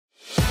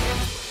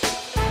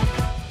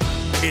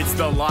It's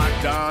the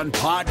Locked On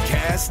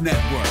Podcast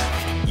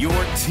Network, your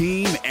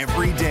team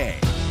every day.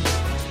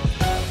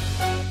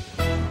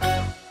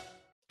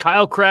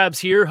 Kyle Krabs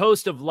here,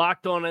 host of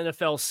Locked On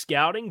NFL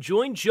Scouting.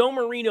 Join Joe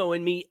Marino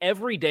and me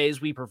every day as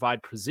we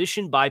provide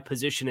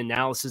position-by-position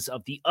analysis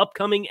of the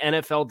upcoming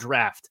NFL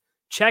Draft.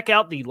 Check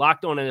out the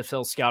Locked On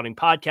NFL Scouting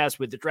podcast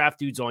with the Draft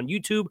Dudes on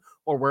YouTube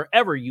or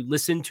wherever you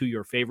listen to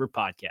your favorite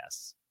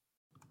podcasts.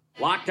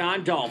 Locked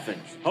On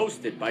Dolphins,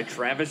 hosted by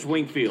Travis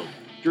Wingfield,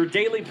 your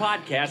daily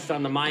podcast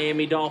on the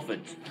Miami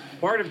Dolphins,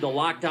 part of the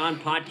Locked On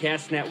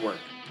Podcast Network,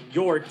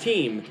 your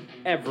team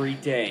every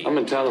day. I'm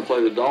in town to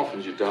play the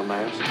Dolphins, you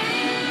dumbass.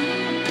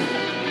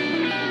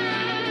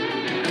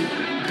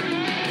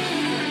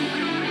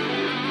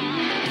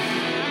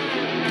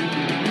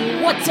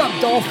 What's up,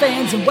 Dolph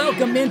fans, and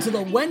welcome into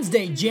the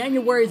Wednesday,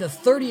 January the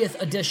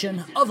 30th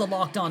edition of the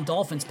Locked On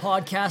Dolphins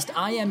podcast.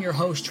 I am your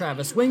host,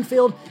 Travis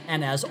Wingfield,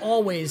 and as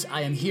always,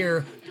 I am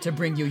here to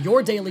bring you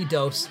your daily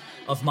dose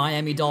of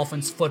Miami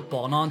Dolphins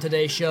football. And on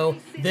today's show,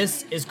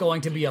 this is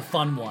going to be a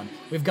fun one.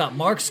 We've got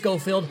Mark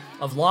Schofield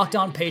of Locked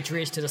On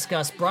Patriots to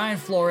discuss Brian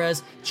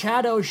Flores,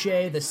 Chad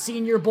O'Shea, the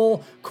Senior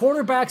Bowl,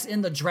 quarterbacks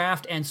in the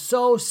draft, and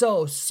so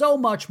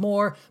much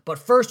more. But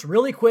first,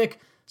 really quick,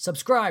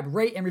 subscribe,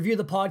 rate, and review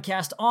the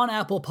podcast on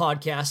Apple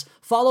Podcasts.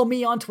 Follow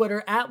me on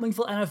Twitter at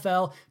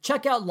WingfieldNFL.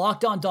 Check out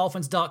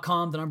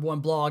LockedOnDolphins.com, the number one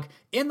blog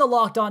in the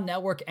Locked On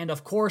Network. And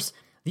of course,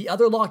 the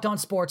other Locked On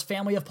Sports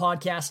family of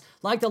podcasts,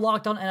 like the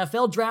Locked On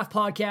NFL Draft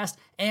Podcast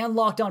and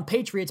Locked On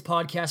Patriots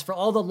Podcast for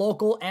all the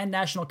local and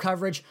national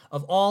coverage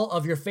of all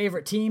of your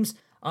favorite teams.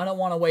 I don't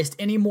want to waste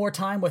any more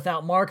time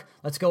without Mark.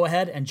 Let's go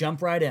ahead and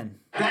jump right in.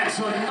 That's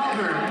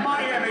another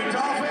Miami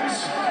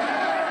Dolphins.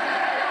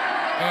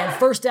 And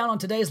first down on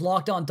today's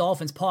Locked On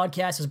Dolphins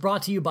podcast is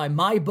brought to you by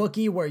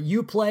MyBookie, where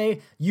you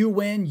play, you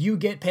win, you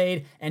get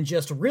paid. And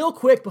just real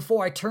quick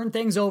before I turn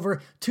things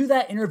over to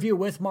that interview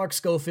with Mark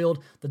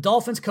Schofield, the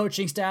Dolphins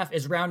coaching staff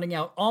is rounding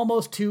out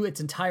almost to its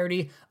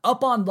entirety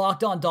up on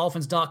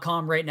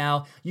LockedOnDolphins.com right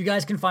now. You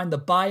guys can find the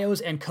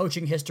bios and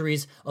coaching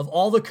histories of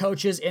all the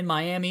coaches in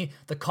Miami.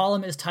 The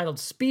column is titled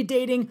Speed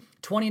Dating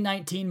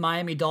 2019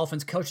 Miami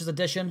Dolphins Coaches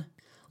Edition.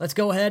 Let's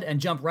go ahead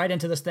and jump right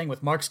into this thing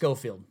with Mark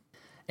Schofield.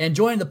 And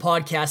joining the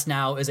podcast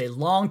now is a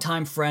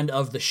longtime friend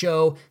of the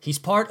show. He's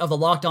part of the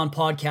Locked On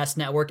Podcast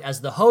Network as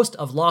the host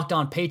of Locked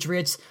On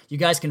Patriots. You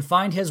guys can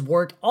find his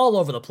work all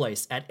over the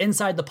place at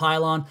Inside the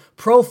Pylon,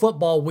 Pro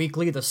Football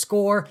Weekly, The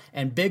Score,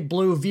 and Big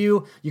Blue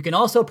View. You can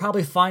also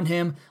probably find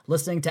him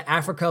listening to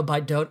Africa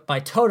by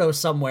Toto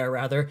somewhere,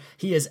 rather.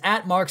 He is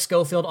at Mark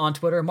Schofield on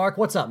Twitter. Mark,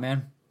 what's up,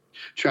 man?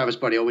 Travis,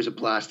 buddy, always a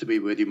blast to be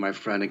with you, my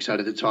friend.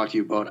 Excited to talk to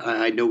you about.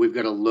 I know we've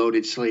got a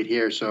loaded slate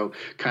here, so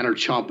kind of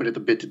chomping at the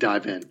bit to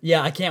dive in.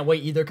 Yeah, I can't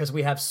wait either because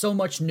we have so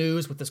much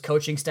news with this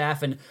coaching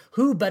staff, and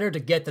who better to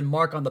get than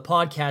Mark on the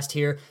podcast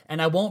here?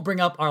 And I won't bring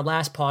up our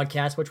last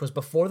podcast, which was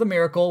Before the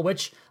Miracle,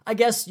 which I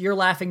guess you're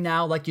laughing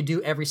now like you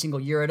do every single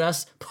year at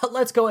us. But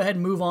let's go ahead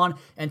and move on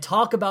and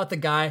talk about the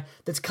guy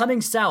that's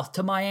coming south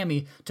to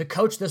Miami to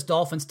coach this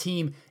Dolphins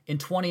team in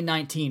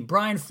 2019,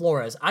 Brian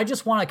Flores. I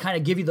just want to kind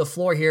of give you the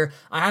floor here.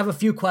 I have a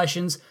few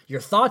questions,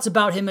 your thoughts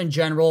about him in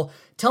general.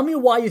 Tell me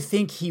why you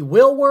think he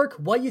will work,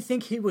 what you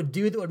think he would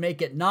do that would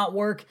make it not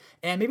work,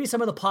 and maybe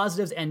some of the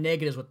positives and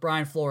negatives with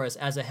Brian Flores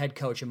as a head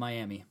coach in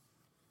Miami.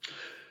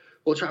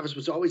 Well, Travis,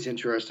 what's always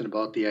interesting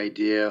about the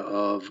idea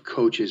of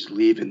coaches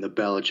leaving the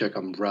Belichick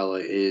umbrella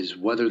is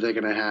whether they're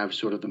going to have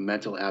sort of the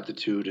mental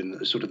aptitude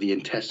and sort of the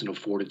intestinal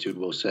fortitude,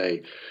 we'll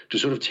say, to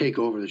sort of take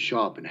over the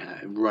shop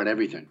and run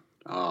everything.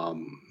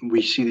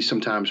 We see this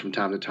sometimes from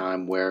time to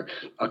time where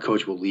a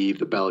coach will leave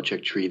the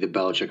Belichick tree, the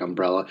Belichick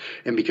umbrella.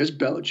 And because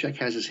Belichick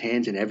has his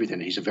hands in everything,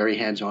 he's a very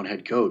hands-on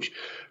head coach,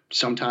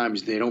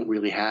 sometimes they don't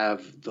really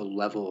have the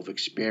level of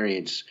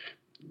experience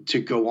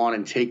to go on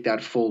and take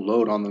that full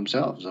load on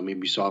themselves. I mean,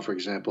 we saw, for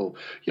example,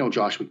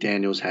 Josh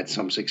McDaniels had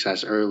some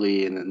success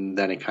early and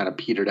then it kind of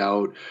petered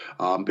out.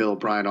 Bill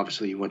O'Brien,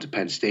 obviously, he went to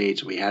Penn State,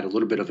 so he had a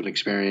little bit of an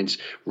experience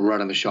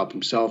running the shop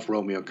himself.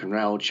 Romeo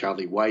Crennel,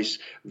 Charlie Weiss,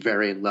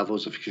 varying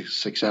levels of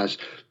success.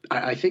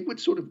 I think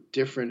what's sort of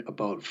different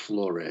about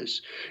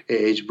Flores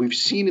is we've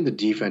seen in the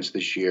defense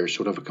this year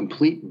sort of a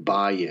complete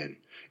buy-in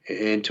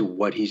into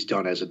what he's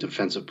done as a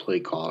defensive play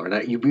caller.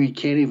 And we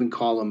can't even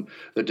call him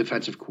the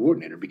defensive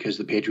coordinator because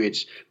the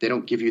Patriots, they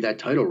don't give you that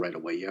title right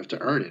away. You have to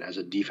earn it as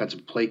a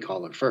defensive play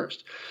caller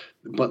first.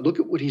 But look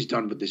at what he's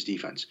done with this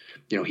defense.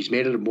 He's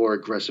made it a more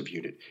aggressive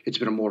unit. It's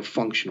been a more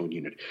functional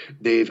unit.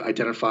 They've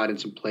identified in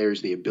some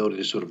players the ability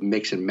to sort of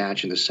mix and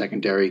match in the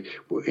secondary,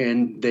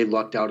 and they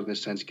lucked out in the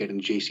sense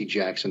getting J.C.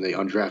 Jackson, the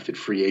undrafted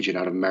free agent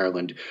out of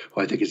Maryland, who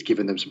I think has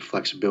given them some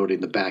flexibility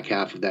in the back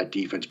half of that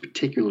defense,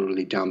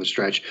 particularly down the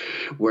stretch,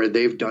 where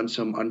they've done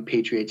some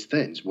un-Patriots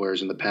things,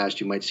 whereas in the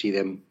past you might see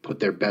them put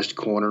their best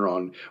corner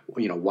on,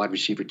 wide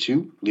receiver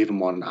 2, leave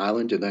him on an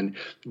island, and then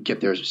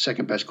get their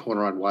second best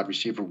corner on wide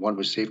receiver 1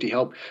 with safety.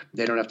 help.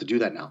 They don't have to do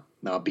that now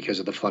because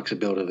of the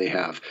flexibility they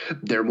have.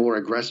 They're more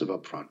aggressive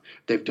up front.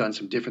 They've done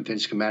some different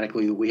things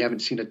schematically that we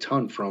haven't seen a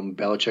ton from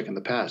Belichick in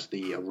the past.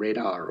 The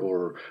radar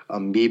or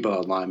amoeba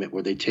alignment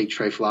where they take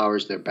Trey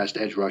Flowers, their best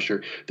edge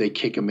rusher, they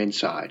kick him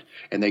inside,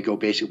 and they go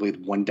basically with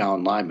one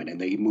down lineman,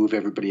 and they move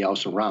everybody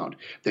else around.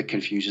 That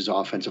confuses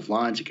offensive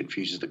lines. It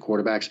confuses the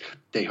quarterbacks.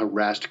 They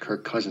harassed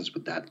Kirk Cousins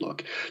with that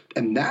look.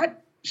 And that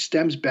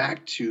stems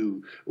back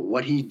to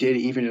what he did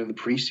even in the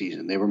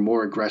preseason. They were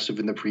more aggressive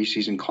in the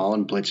preseason,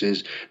 calling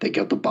blitzes. They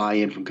got the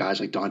buy-in from guys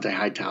like Dante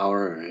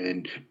Hightower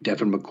and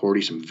Devin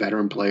McCourty, some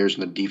veteran players on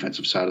the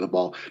defensive side of the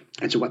ball.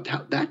 And so what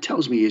that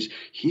tells me is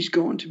he's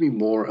going to be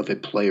more of a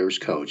player's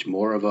coach,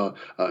 more of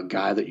a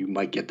guy that you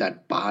might get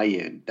that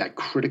buy-in, that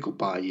critical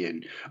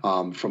buy-in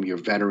from your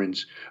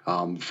veterans,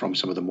 from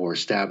some of the more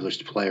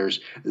established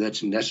players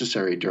that's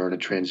necessary during a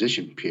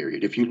transition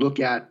period. If you look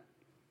at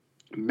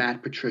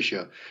Matt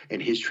Patricia and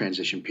his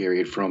transition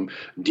period from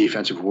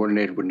defensive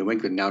coordinator with New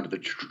England now to the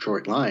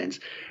Detroit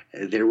Lions,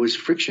 there was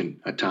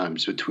friction at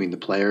times between the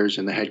players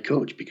and the head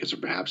coach because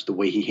of perhaps the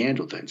way he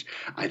handled things.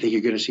 I think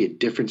you're going to see a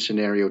different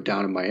scenario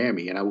down in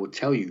Miami, and I will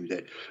tell you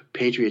that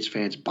Patriots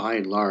fans by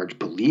and large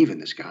believe in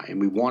this guy,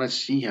 and we want to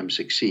see him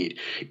succeed,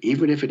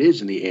 even if it is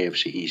in the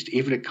AFC East,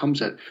 even if it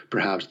comes at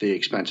perhaps the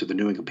expense of the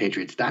New England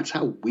Patriots. That's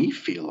how we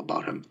feel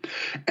about him.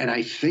 And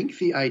I think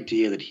the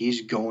idea that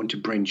he's going to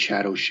bring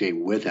Chad O'Shea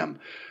with him,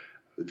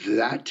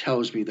 that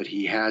tells me that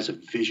he has a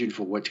vision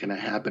for what's going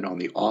to happen on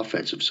the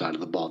offensive side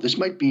of the ball. This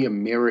might be a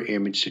mirror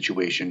image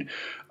situation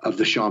of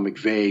the Sean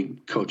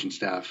McVay coaching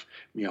staff,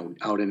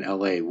 out in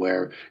LA,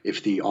 where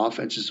if the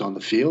offense is on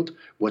the field,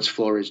 what's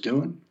Flores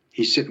doing?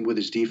 He's sitting with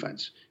his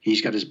defense.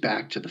 He's got his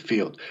back to the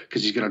field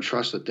because he's going to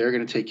trust that they're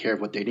going to take care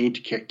of what they need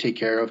to take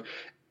care of,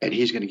 and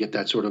he's going to get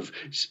that sort of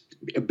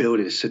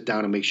ability to sit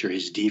down and make sure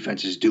his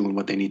defense is doing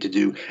what they need to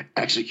do,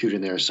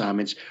 executing their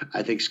assignments.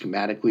 I think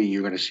schematically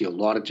you're going to see a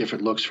lot of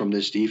different looks from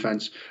this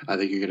defense. I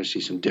think you're going to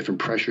see some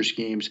different pressure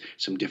schemes,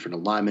 some different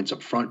alignments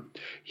up front.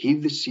 He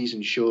this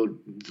season showed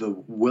the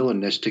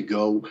willingness to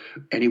go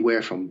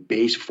anywhere from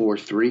base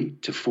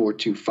 4-3 to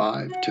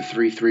 4-2-5 to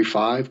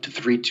 3-3-5 to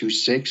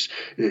 3-2-6,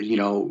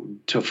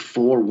 to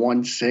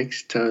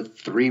 4-1-6 to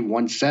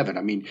 3-1-7.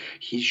 I mean,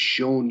 he's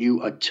shown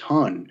you a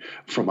ton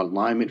from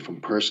alignment, from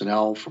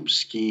personnel, from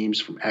schemes,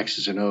 from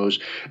X's and O's.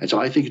 And so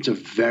I think it's a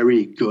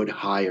very good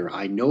hire.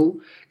 I know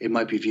it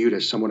might be viewed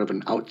as somewhat of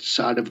an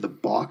outside of the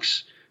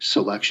box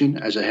selection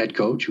as a head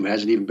coach who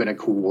hasn't even been a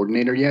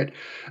coordinator yet.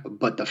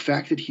 But the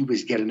fact that he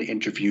was getting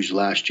interviews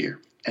last year,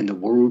 and the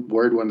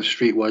word on the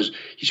street was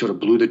he sort of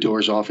blew the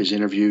doors off his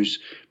interviews,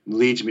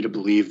 leads me to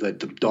believe that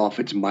the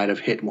Dolphins might have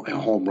hit a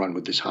home run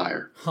with this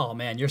hire. Oh,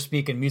 man, you're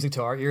speaking music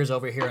to our ears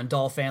over here in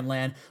Dolphin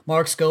land.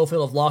 Mark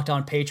Schofield of Locked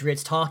On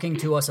Patriots talking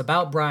to us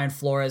about Brian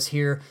Flores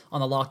here on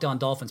the Locked On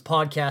Dolphins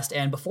podcast.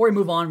 And before we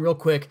move on real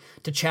quick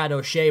to Chad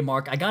O'Shea,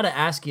 Mark, I got to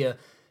ask you,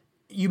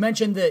 you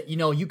mentioned that,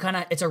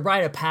 it's a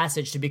rite of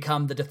passage to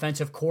become the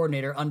defensive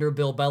coordinator under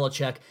Bill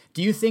Belichick.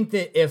 Do you think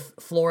that if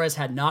Flores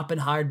had not been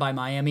hired by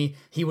Miami,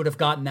 he would have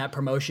gotten that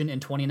promotion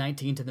in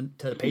 2019 to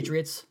the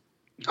Patriots?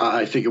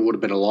 I think it would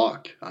have been a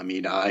lock. I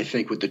mean, I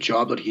think with the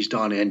job that he's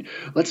done, and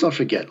let's not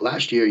forget,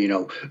 last year,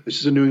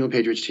 this is a New England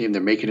Patriots team.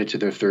 They're making it to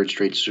their third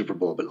straight Super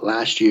Bowl. But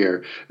last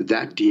year,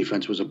 that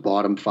defense was a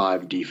bottom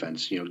 5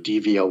 defense,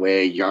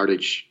 DVOA,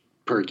 yardage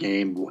per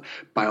game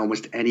by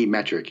almost any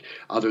metric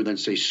other than,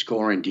 say,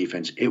 scoring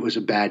defense. It was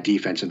a bad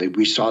defense, and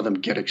we saw them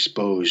get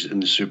exposed in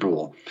the Super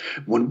Bowl.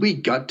 When we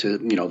got to,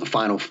 the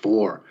Final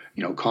Four,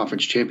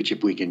 conference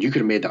championship weekend, you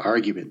could have made the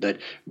argument that,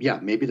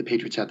 maybe the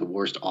Patriots had the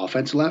worst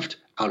offense left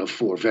out of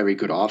 4 very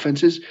good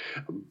offenses,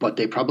 but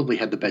they probably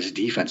had the best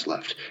defense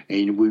left.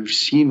 And we've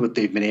seen what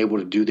they've been able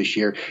to do this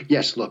year.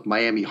 Yes, look,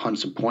 Miami hung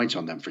some points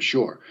on them for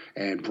sure.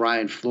 And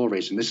Brian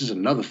Flores, and this is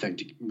another thing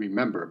to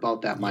remember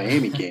about that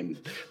Miami game,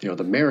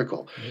 the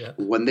miracle. Yeah.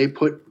 When they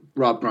put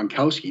Rob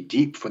Gronkowski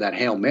deep for that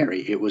Hail Mary,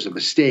 it was a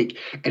mistake,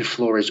 and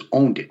Flores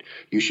owned it.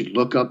 You should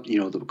look up,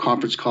 the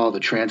conference call, the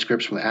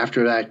transcripts from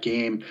after that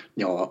game,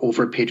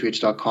 over at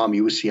Patriots.com,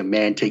 you will see a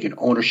man taking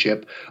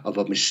ownership of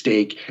a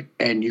mistake,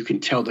 and you can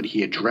tell that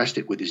he addressed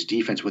it with his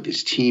defense, with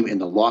his team in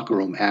the locker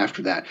room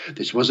after that.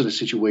 This wasn't a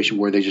situation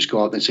where they just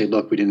go out and say,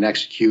 look, we didn't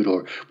execute,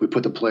 or we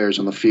put the players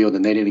on the field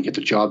and they didn't get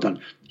the job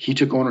done. He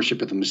took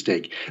ownership of the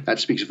mistake. That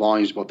speaks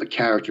volumes about the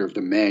character of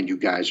the man you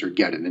guys are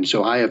getting. And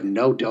so I have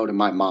no doubt in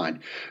my mind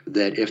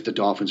that if the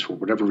Dolphins, for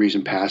whatever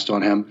reason, passed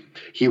on him,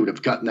 he would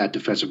have gotten that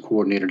defensive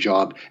coordinator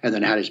job and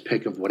then had his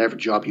pick of whatever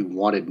job he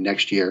wanted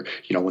next year,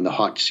 when the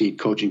hot seat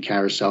coaching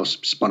carousel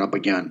spun up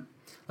again.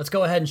 Let's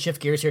go ahead and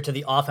shift gears here to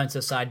the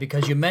offensive side,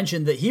 because you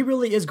mentioned that he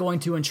really is going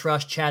to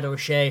entrust Chad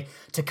O'Shea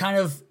to kind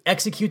of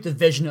execute the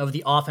vision of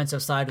the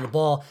offensive side of the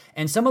ball.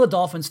 And some of the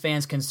Dolphins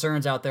fans'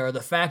 concerns out there are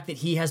the fact that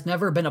he has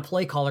never been a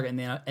play caller in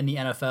the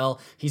NFL.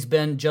 He's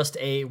been just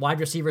a wide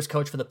receivers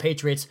coach for the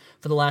Patriots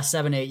for the last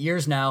 7-8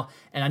 years now.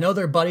 And I know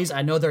they're buddies,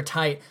 I know they're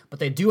tight, but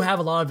they do have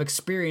a lot of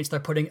experience they're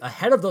putting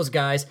ahead of those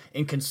guys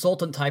in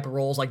consultant type of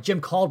roles. Like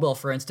Jim Caldwell,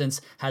 for instance,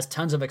 has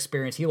tons of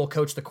experience. He will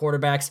coach the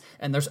quarterbacks,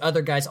 and there's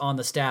other guys on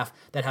the staff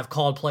that have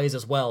called plays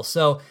as well.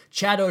 So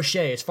Chad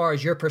O'Shea, as far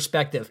as your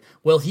perspective,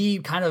 will he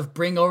kind of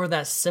bring over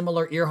that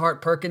similar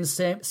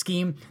Earhart-Perkins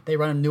scheme they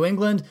run in New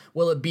England?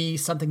 Will it be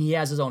something he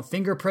has his own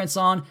fingerprints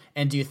on?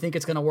 And do you think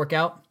it's going to work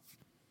out?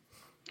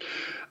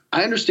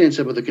 I understand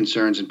some of the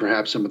concerns and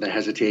perhaps some of the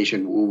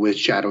hesitation with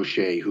Chad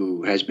O'Shea,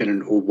 who has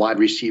been a wide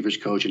receivers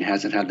coach and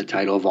hasn't had the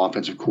title of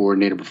offensive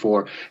coordinator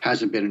before,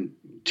 hasn't been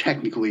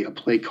technically a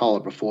play caller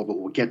before, but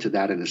we'll get to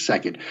that in a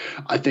second.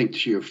 I think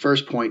to your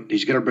first point,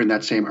 he's going to bring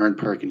that same Ern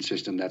Perkins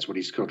system. That's what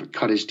he's going to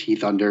cut his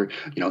teeth under.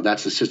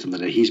 That's the system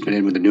that he's been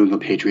in with the New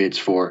England Patriots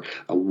for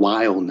a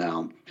while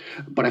now.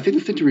 But I think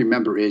the thing to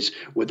remember is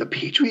what the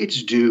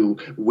Patriots do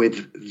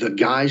with the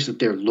guys that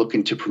they're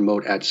looking to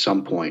promote at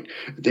some point,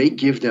 they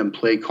give them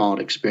play calling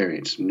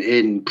experience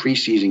in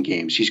preseason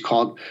games. He's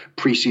called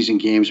preseason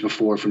games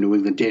before for New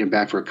England, dating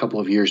back for a couple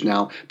of years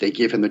now. They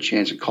give him the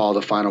chance to call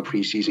the final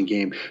preseason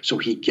game, so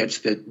he gets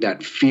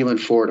that feeling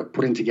for it of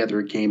putting together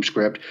a game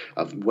script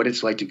of what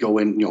it's like to go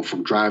in,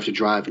 from drive to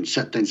drive and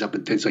set things up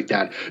and things like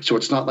that. So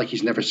it's not like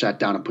he's never sat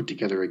down and put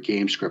together a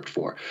game script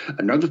for.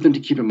 Another thing to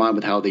keep in mind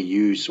with how they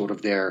use sort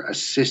of their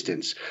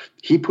assistants,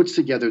 he puts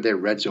together their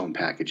red zone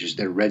packages,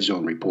 their red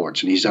zone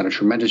reports, and he's done a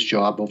tremendous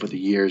job over the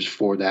years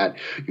for that.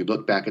 You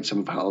look back at some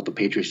of how the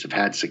Patriots have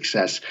had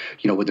success,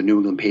 with the New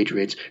England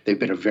Patriots, they've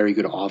been a very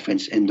good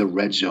offense in the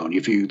red zone.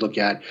 If you look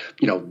at,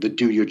 the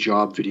Do Your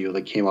Job video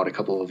that came out a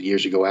couple of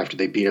years ago after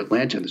they beat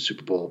Atlanta in the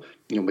Super Bowl,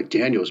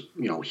 McDaniels,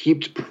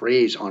 heaped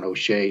praise on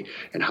O'Shea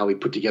and how he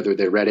put together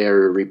their red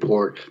area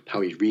report,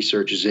 how he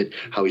researches it,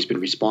 how he's been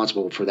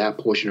responsible for that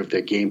portion of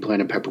their game plan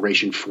and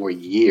preparation for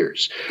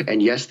years.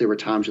 And yes, there were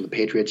times when the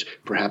Patriots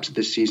perhaps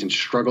this season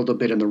struggled a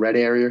bit in the red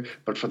area,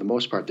 but for the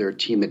most part, they're a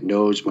team that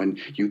knows when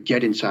you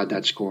get inside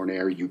that scoring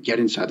area, you get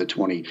inside the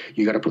 20,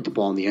 you got to put the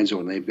ball in the end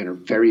zone. And they've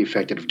been very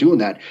effective at doing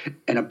that.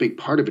 And a big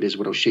part of it is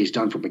what O'Shea's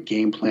done from a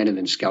game planning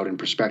and scouting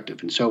perspective.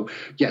 And so,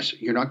 yes,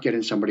 you're not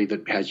getting somebody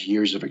that has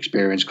years of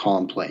experience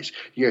calling plays.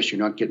 Yes, you're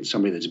not getting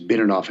somebody that's been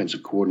an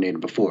offensive coordinator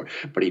before,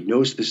 but he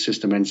knows the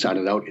system inside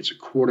and out. It's a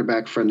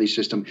quarterback-friendly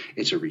system.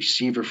 It's a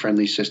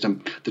receiver-friendly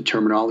system. The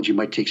terminology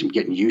might take some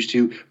getting used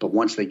to, but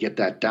once they get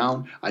that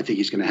down, I think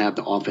he's going to have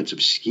the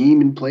offensive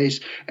scheme in place,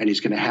 and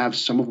he's going to have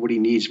some of what he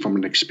needs from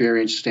an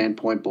experience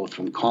standpoint, both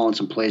from calling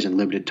some plays in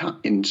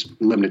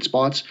limited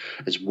spots,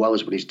 as well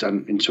as what he's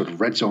done in sort of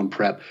red zone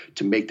prep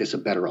to make this a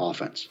better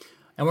offense.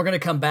 And we're going to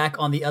come back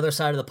on the other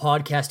side of the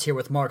podcast here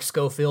with Mark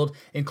Schofield,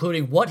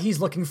 including what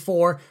he's looking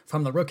for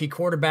from the rookie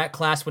quarterback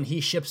class when he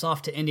ships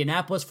off to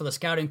Indianapolis for the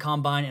scouting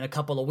combine in a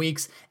couple of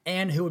weeks,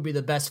 and who would be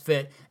the best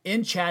fit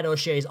in Chad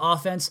O'Shea's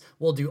offense.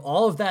 We'll do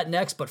all of that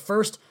next, but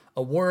first,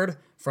 a word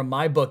from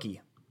MyBookie.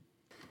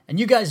 And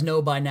you guys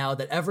know by now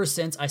that ever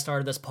since I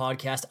started this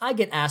podcast, I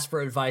get asked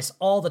for advice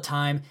all the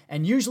time,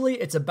 and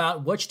usually it's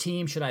about which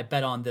team should I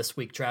bet on this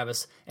week,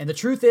 Travis. And the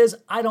truth is,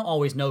 I don't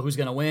always know who's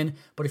going to win,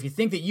 but if you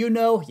think that you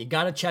know, you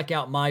got to check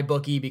out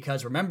MyBookie,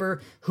 because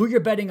remember, who you're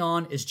betting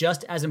on is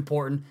just as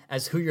important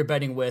as who you're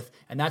betting with,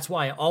 and that's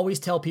why I always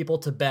tell people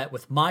to bet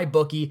with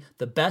MyBookie,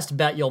 the best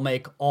bet you'll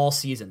make all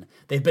season.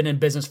 They've been in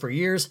business for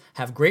years,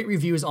 have great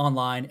reviews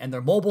online, and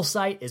their mobile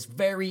site is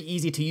very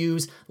easy to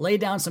use. Lay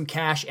down some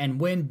cash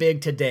and win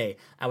big today.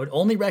 I would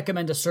only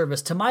recommend a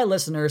service to my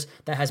listeners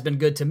that has been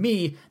good to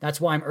me. That's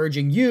why I'm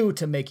urging you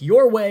to make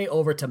your way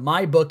over to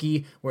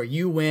MyBookie, where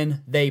you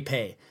win, they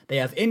pay. They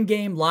have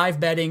in-game live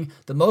betting,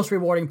 the most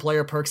rewarding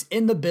player perks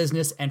in the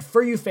business, and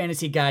for you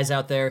fantasy guys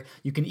out there,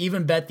 you can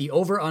even bet the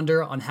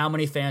over-under on how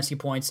many fantasy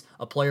points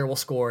a player will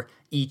score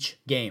each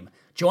game.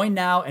 Join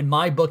now, and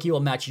MyBookie will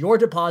match your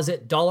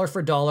deposit dollar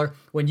for dollar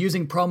when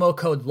using promo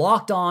code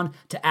LOCKEDON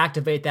to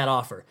activate that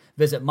offer.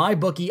 Visit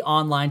MyBookie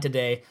online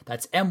today.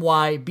 That's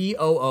MyBookie,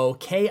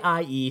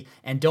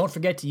 and don't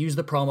forget to use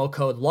the promo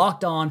code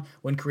LOCKEDON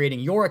when creating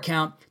your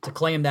account to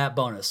claim that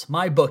bonus.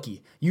 MyBookie.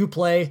 You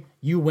play,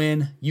 you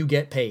win, you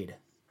get paid.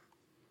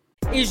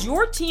 Is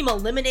your team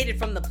eliminated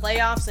from the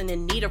playoffs and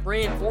in need of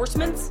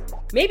reinforcements?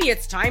 Maybe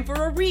it's time for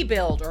a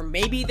rebuild, or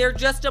maybe they're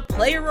just a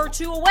player or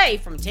two away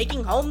from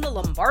taking home the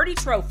Lombardi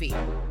Trophy.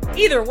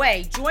 Either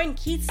way, join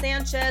Keith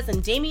Sanchez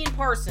and Damian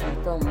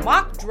Parson for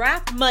Mock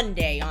Draft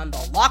Monday on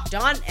the Locked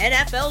On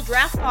NFL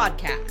Draft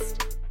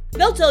Podcast.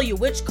 They'll tell you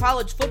which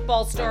college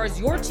football stars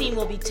your team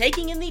will be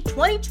taking in the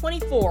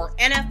 2024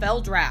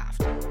 NFL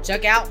Draft.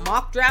 Check out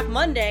Mock Draft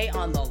Monday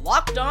on the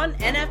Locked On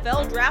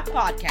NFL Draft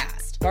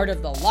Podcast, part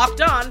of the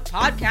Locked On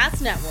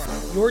Podcast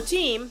Network, your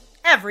team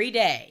every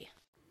day.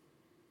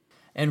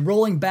 And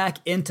rolling back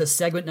into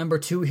segment number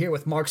 2 here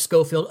with Mark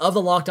Schofield of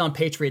the Locked On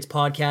Patriots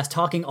podcast,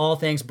 talking all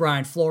things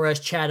Brian Flores,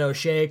 Chad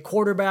O'Shea,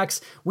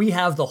 quarterbacks. We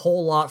have the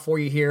whole lot for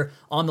you here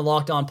on the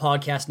Locked On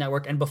Podcast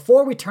Network. And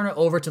before we turn it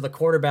over to the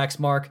quarterbacks,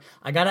 Mark,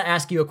 I got to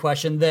ask you a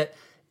question that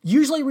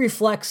usually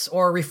reflects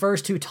or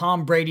refers to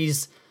Tom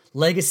Brady's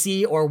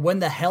legacy, or when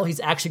the hell he's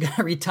actually going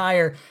to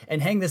retire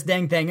and hang this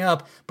dang thing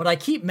up. But I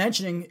keep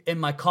mentioning in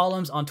my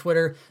columns on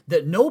Twitter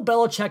that no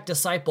Belichick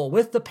disciple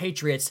with the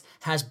Patriots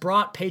has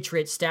brought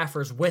Patriots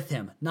staffers with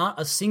him. Not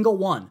a single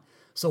one.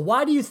 So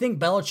why do you think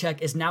Belichick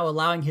is now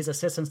allowing his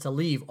assistants to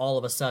leave all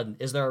of a sudden?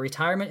 Is there a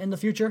retirement in the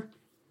future?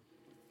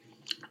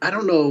 I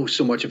don't know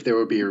so much if there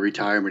will be a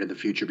retirement in the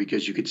future,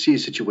 because you could see a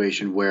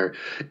situation where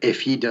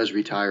if he does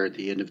retire at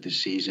the end of the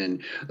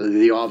season,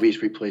 the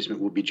obvious replacement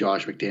would be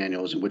Josh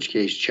McDaniels, in which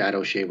case Chad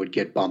O'Shea would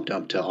get bumped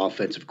up to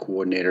offensive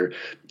coordinator.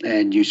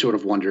 And you sort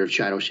of wonder if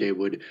Chad O'Shea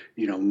would,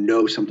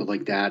 know something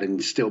like that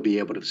and still be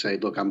able to say,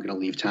 look, I'm going to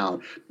leave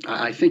town.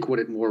 I think what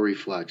it more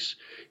reflects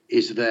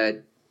is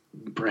that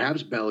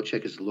perhaps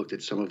Belichick has looked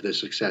at some of the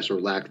success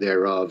or lack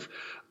thereof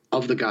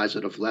of the guys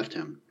that have left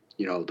him,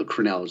 the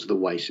Crennels, the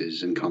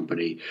Weisses and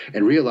company,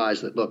 and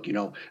realize that, look,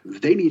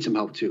 they need some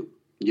help too.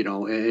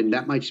 And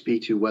that might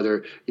speak to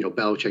whether,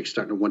 Belichick's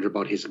starting to wonder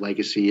about his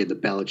legacy in the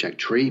Belichick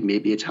tree.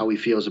 Maybe it's how he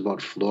feels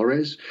about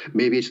Flores.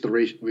 Maybe it's the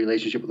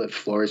relationship that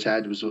Flores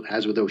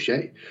has with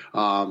O'Shea.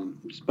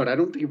 But I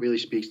don't think it really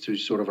speaks to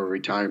sort of a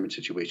retirement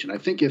situation. I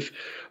think if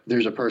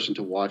there's a person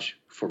to watch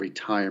for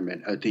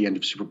retirement at the end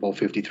of Super Bowl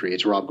 53,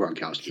 it's Rob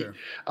Gronkowski. Sure.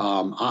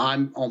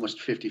 I'm almost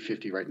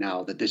 50-50 right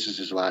now that this is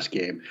his last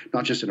game,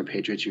 not just in a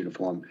Patriots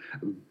uniform,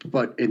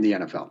 but in the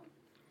NFL.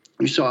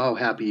 You saw how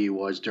happy he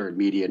was during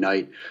media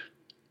night.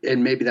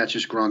 And maybe that's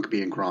just Gronk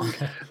being Gronk.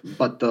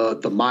 But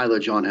the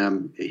mileage on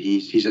him,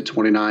 he's at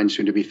 29,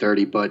 soon to be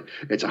 30, but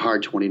it's a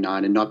hard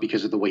 29, and not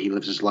because of the way he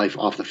lives his life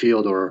off the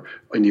field or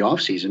in the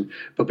offseason,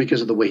 but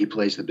because of the way he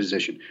plays the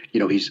position.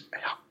 He's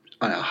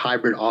a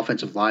hybrid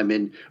offensive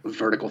lineman,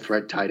 vertical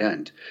threat tight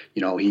end.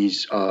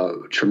 He's a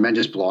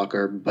tremendous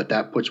blocker, but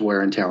that puts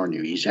wear and tear on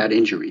you. He's had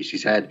injuries.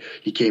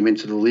 He came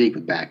into the league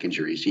with back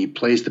injuries. He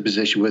plays the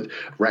position with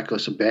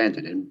reckless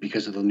abandon, and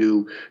because of the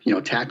new,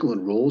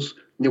 tackling rules,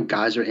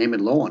 guys are aiming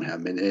low on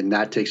him, and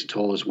that takes a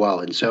toll as well.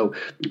 And so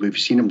we've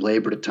seen him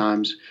labored at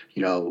times.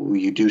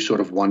 You do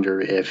sort of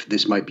wonder if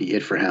this might be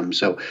it for him.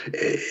 So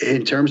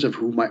in terms of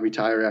who might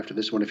retire after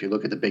this one, if you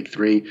look at the big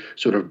three,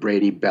 sort of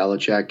Brady,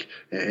 Belichick,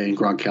 and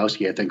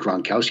Gronkowski, I think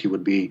Gronkowski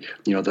would be,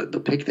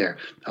 the pick there.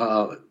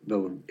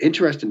 The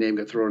interesting name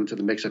got thrown into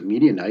the mix at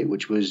media night,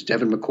 which was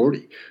Devin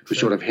McCourty, who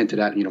sort of hinted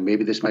at,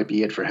 maybe this might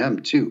be it for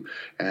him too.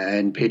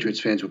 And Patriots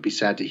fans would be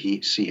sad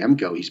to see him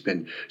go. He's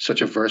been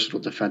such a versatile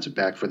defensive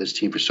back for this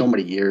team for so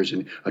many years,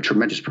 and a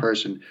tremendous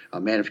person,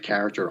 a man of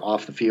character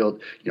off the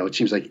field. It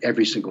seems like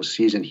every single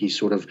season he's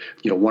sort of,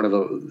 one of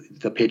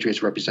the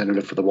Patriots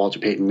representative for the Walter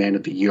Payton Man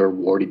of the Year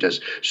award. He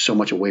does so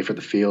much away for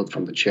the field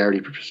from the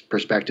charity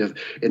perspective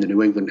in the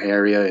New England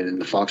area and in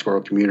the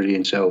Foxborough community.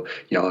 And so,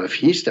 if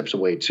he steps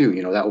away too,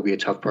 that will be a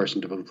tough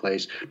person to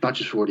replace, not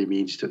just for what he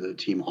means to the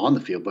team on the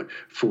field, but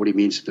for what he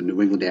means to the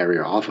New England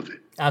area off of it.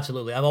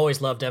 Absolutely. I've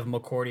always loved Devin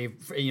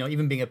McCourty.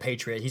 Even being a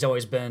Patriot, he's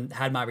always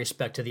had my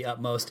respect to the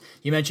utmost.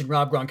 You mentioned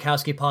Rob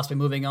Gronkowski possibly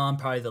moving on,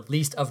 probably the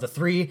least of the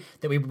three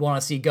that we want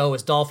to see go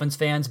as Dolphins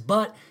fans.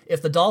 But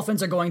if the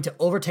Dolphins are going to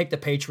overtake the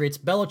Patriots,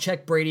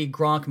 Belichick, Brady,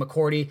 Gronk,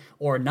 McCourty,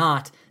 or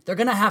not, they're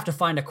going to have to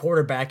find a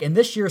quarterback. And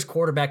this year's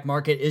quarterback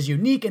market is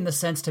unique in the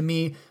sense, to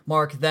me,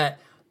 Mark, that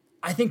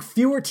I think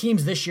fewer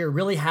teams this year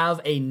really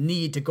have a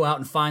need to go out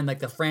and find like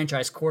the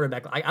franchise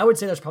quarterback. I would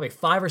say there's probably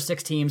 5 or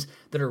 6 teams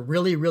that are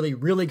really, really,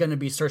 really going to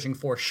be searching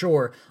for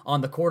sure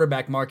on the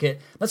quarterback market.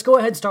 Let's go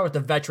ahead and start with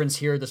the veterans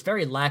here, this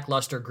very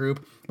lackluster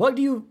group. Where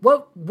do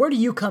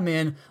you come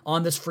in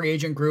on this free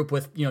agent group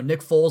with,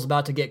 Nick Foles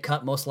about to get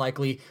cut most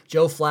likely,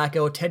 Joe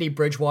Flacco, Teddy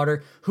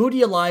Bridgewater? Who do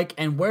you like,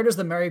 and where does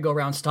the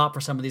merry-go-round stop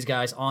for some of these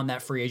guys on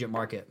that free agent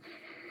market?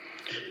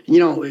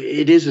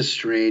 It is a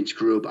strange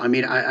group. I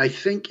mean, I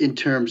think in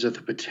terms of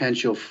the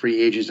potential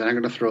free agents, and I'm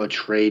going to throw a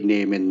trade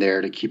name in there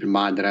to keep in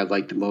mind that I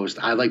like the most.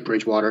 I like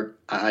Bridgewater.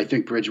 I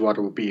think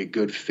Bridgewater would be a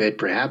good fit,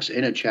 perhaps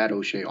in a Chad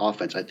O'Shea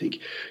offense. I think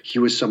he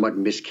was somewhat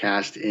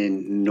miscast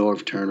in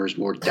Norv Turner's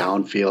more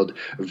downfield,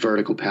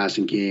 vertical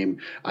passing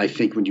game. I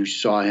think when you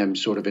saw him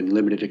sort of in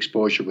limited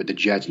exposure with the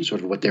Jets and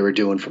sort of what they were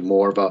doing for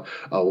more of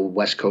a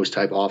West Coast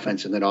type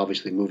offense, and then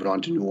obviously moving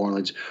on to New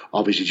Orleans,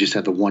 obviously just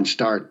had the one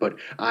start. But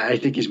I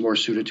think he's more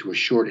suited to a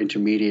short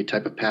intermediate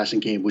type of passing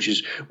game, which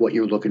is what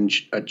you're looking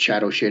at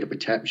Chad O'Shea to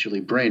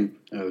potentially bring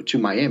to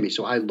Miami.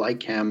 So I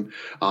like him.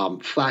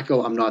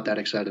 Flacco, I'm not that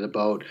excited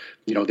about.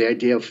 The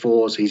idea of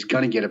Foles, he's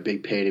going to get a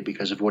big payday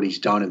because of what he's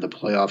done in the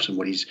playoffs and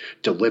what he's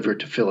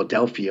delivered to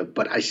Philadelphia.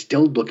 But I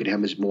still look at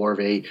him as more of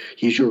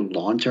he's your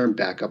long-term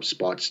backup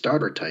spot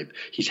starter type.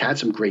 He's had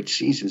some great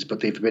seasons, but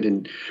they've been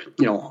in,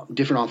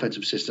 different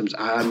offensive systems.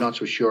 I'm not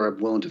so sure I'm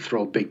willing to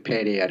throw a big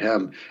payday at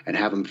him and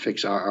have him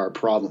fix our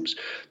problems.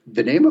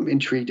 The name I'm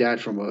intrigued at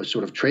from a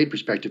sort of trade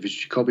perspective is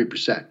Jacoby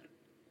Brissett.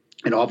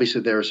 And obviously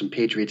there are some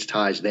Patriots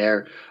ties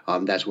there.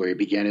 That's where he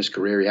began his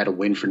career. He had a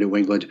win for New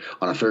England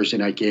on a Thursday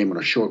night game on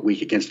a short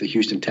week against the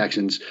Houston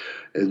Texans.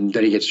 And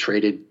then he gets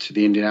traded to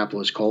the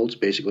Indianapolis Colts,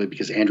 basically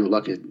because Andrew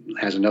Luck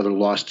has another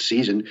lost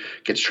season,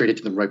 gets traded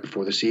to them right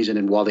before the season.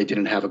 And while they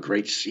didn't have a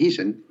great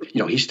season,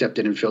 he stepped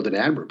in and filled it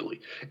admirably.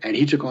 And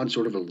he took on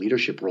sort of a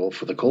leadership role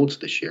for the Colts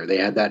this year. They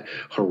had that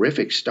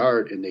horrific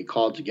start, and they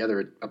called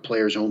together a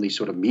players-only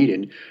sort of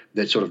meeting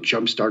that sort of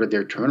jump-started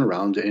their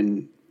turnaround,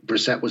 and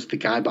Brissett was the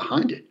guy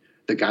behind it.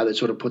 the guy that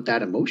sort of put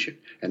that in motion.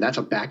 And that's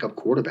a backup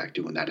quarterback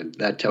doing that. And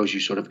that tells you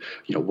sort of,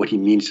 what he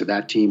means to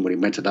that team, what he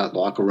meant to that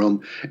locker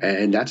room.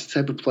 And that's the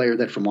type of player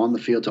that from on the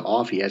field to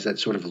off, he has that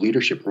sort of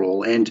leadership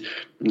role. And,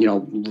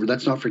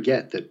 let's not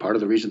forget that part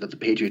of the reason that the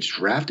Patriots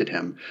drafted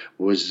him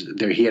was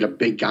he had a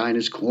big guy in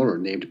his corner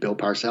named Bill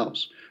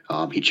Parcells.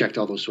 He checked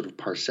all those sort of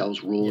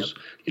Parcells rules,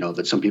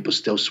 that some people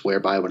still swear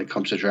by when it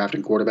comes to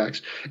drafting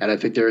quarterbacks. And I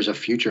think there is a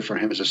future for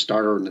him as a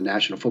starter in the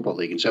National Football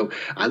League. And so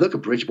I look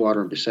at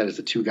Bridgewater and Bissett as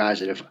the two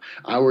guys that if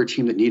I were a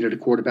team that needed a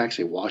quarterback,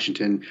 say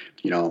Washington,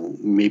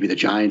 maybe the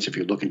Giants, if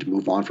you're looking to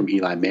move on from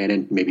Eli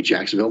Manning, maybe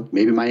Jacksonville,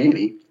 maybe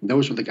Miami,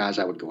 those were the guys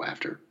I would go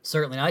after.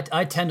 Certainly.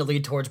 I tend to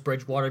lead towards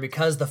Bridgewater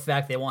because the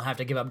fact they won't have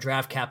to give up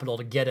draft capital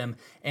to get him.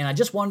 And I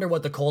just wonder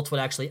what the Colts would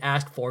actually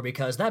ask for,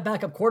 because that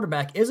backup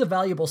quarterback is a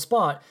valuable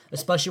spot,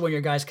 especially when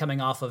your guys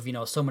coming off of,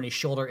 so many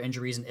shoulder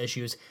injuries and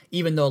issues,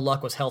 even though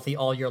Luck was healthy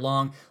all year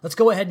long. Let's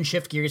go ahead and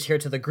shift gears here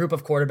to the group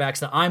of quarterbacks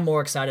that I'm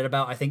more excited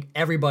about. I think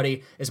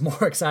everybody is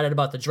more excited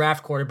about the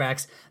draft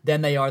quarterbacks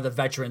than they are the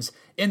veterans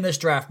in this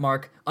draft,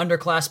 Mark.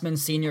 Underclassman,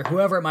 senior,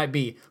 whoever it might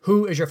be.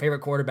 Who is your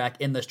favorite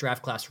quarterback in this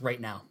draft class right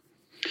now?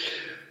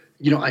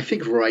 I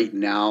think right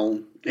now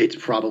it's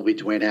probably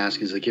Dwayne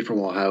Haskins, the kid from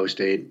Ohio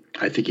State.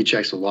 I think he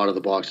checks a lot of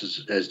the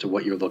boxes as to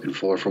what you're looking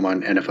for from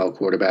an NFL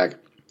quarterback.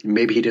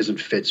 Maybe he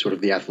doesn't fit sort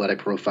of the athletic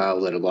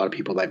profile that a lot of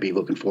people might be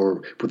looking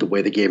for with the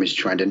way the game is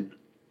trending.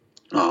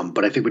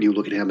 But I think when you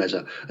look at him as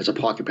a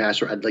pocket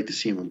passer, I'd like to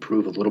see him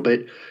improve a little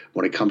bit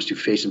when it comes to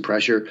facing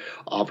pressure.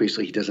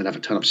 Obviously, he doesn't have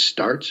a ton of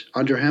starts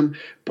under him,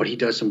 but he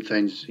does some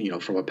things,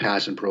 from a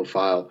passing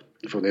profile,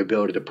 from the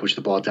ability to push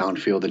the ball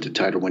downfield into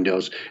tighter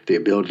windows, the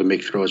ability to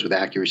make throws with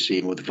accuracy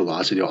and with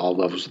velocity at all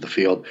levels of the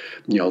field.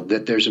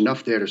 That there's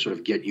enough there to sort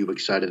of get you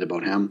excited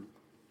about him.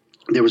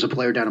 There was a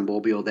player down in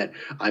Mobile that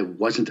I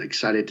wasn't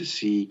excited to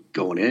see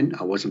going in.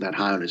 I wasn't that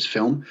high on his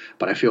film,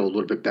 but I feel a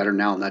little bit better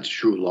now, and that's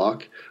Drew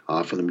Lock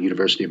from the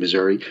University of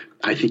Missouri.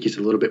 I think he's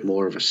a little bit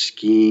more of a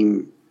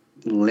scheme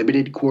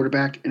limited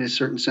quarterback in a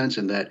certain sense,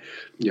 in that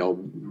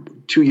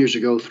 3 years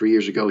ago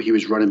he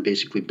was running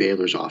basically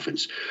Baylor's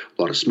offense,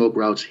 a lot of smoke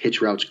routes,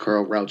 hitch routes,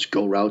 curl routes,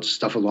 go routes,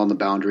 stuff along the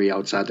boundary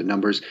outside the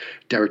numbers.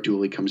 Derek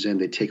Dooley comes in,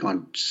 they take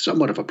on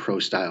somewhat of a pro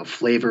style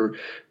flavor,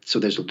 so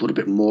there's a little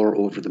bit more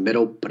over the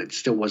middle, but it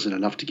still wasn't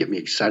enough to get me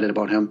excited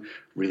about him.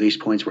 Release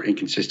points were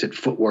inconsistent,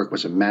 footwork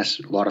was a mess,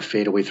 a lot of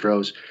fadeaway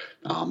throws,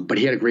 but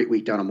he had a great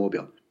week down in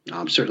Mobile.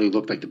 Certainly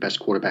looked like the best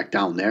quarterback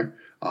down there.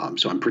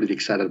 So I'm pretty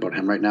excited about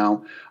him right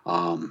now.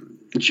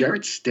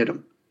 Jarrett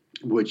Stidham,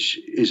 which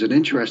is an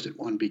interesting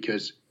one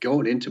because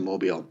going into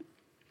Mobile,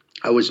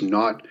 I was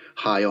not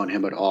high on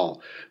him at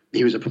all.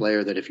 He was a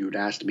player that if you had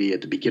asked me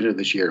at the beginning of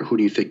this year, who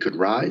do you think could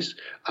rise?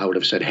 I would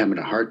have said him in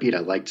a heartbeat. I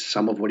liked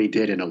some of what he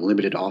did in a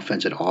limited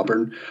offense at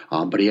Auburn,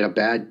 but he had a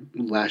bad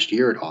last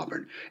year at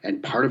Auburn.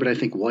 And part of it, I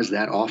think, was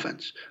that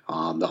offense.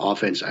 The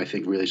offense, I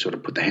think, really sort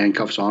of put the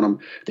handcuffs on him.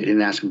 They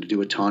didn't ask him to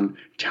do a ton.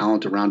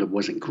 Talent around him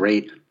wasn't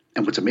great.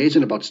 And what's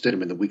amazing about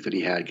Stidham in the week that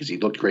he had, because he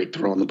looked great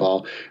throwing the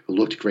ball,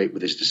 looked great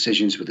with his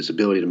decisions, with his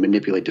ability to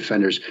manipulate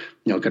defenders.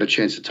 Got a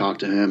chance to talk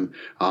to him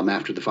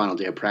after the final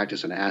day of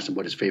practice, and I asked him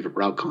what his favorite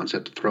route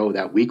concept to throw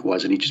that week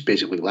was, and he just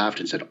basically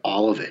laughed and said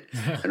all of it.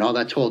 And all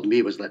that told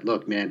me was that,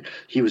 look, man,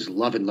 he was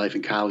loving life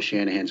in Kyle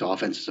Shanahan's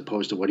offense as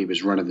opposed to what he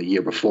was running the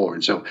year before.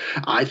 And so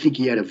I think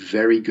he had a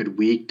very good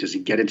week. Does he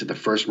get into the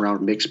first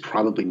round mix?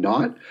 Probably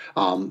not.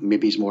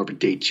 Maybe he's more of a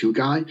day 2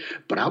 guy,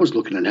 but I was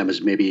looking at him as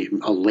maybe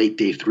a late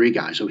day 3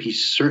 guy. So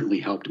he's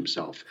certainly helped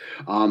himself.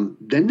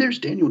 Then there's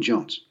Daniel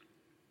Jones,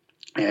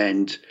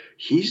 and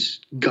he's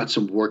got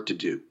some work to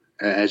do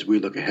as we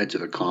look ahead to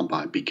the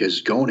combine,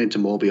 because going into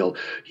Mobile,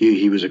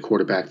 he was a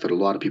quarterback that a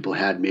lot of people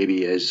had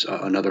maybe as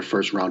another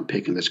first-round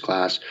pick in this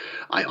class.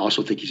 I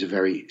also think he's a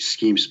very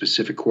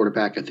scheme-specific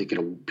quarterback. I think in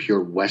a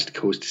pure West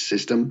Coast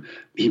system,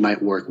 he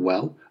might work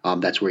well.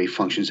 That's where he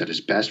functions at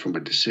his best from a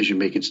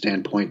decision-making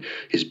standpoint.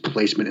 His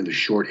placement in the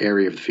short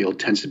area of the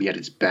field tends to be at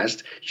its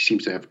best. He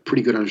seems to have a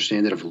pretty good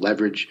understanding of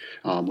leverage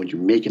when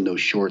you're making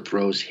those short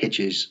throws,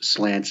 hitches,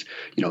 slants,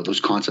 those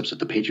concepts that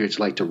the Patriots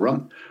like to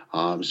run.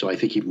 So I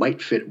think he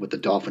might fit what the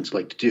Dolphins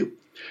like to do.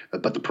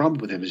 But the problem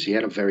with him is he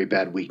had a very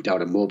bad week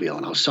down in Mobile.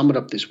 And I'll sum it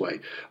up this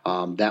way.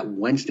 That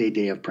Wednesday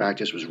day of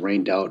practice was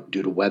rained out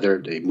due to weather.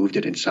 They moved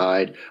it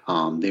inside.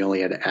 They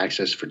only had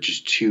access for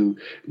just 2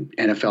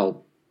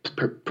 NFL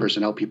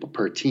personnel people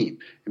per team.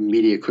 And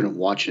media couldn't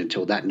watch it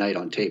until that night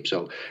on tape.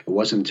 So it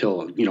wasn't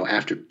until,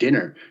 after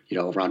dinner,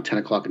 around 10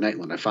 o'clock at night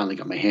when I finally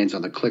got my hands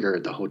on the clicker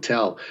at the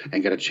hotel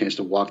and got a chance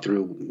to walk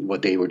through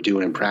what they were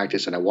doing in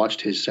practice. And I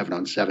watched his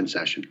 7-on-7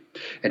 session.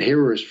 And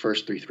here were his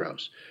first 3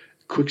 throws.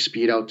 Quick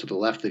speed out to the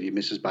left that he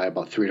misses by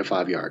about 3 to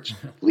 5 yards,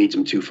 leads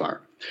him too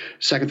far.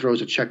 Second throw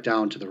is a check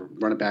down to the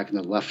running back in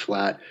the left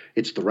flat.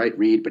 It's the right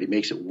read, but he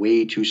makes it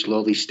way too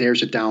slowly,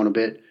 stares it down a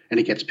bit, and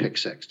he gets pick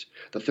sixed.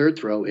 The third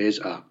throw is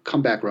a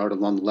comeback route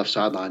along the left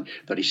sideline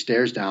that he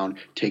stares down,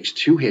 takes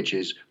 2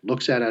 hitches,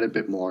 looks at it a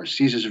bit more,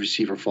 sees his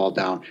receiver fall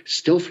down,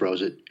 still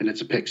throws it, and it's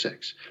a pick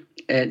six.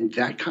 And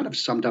that kind of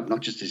summed up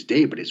not just his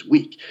day, but his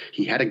week.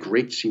 He had a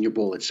great Senior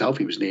Bowl itself.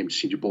 He was named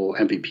Senior Bowl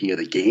MVP of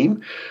the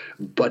game.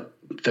 But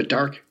the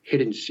dark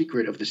hidden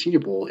secret of the Senior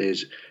Bowl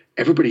is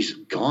everybody's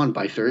gone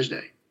by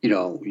Thursday.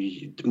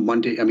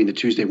 The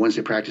Tuesday,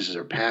 Wednesday practices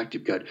are packed.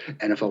 You've got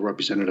NFL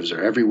representatives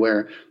are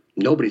everywhere.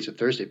 Nobody's at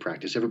Thursday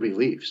practice. Everybody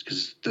leaves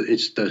because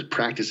it's the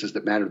practices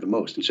that matter the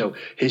most. And so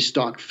his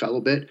stock fell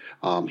a bit.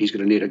 He's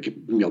going to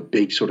need a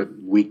big sort of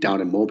week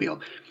down in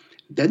Mobile.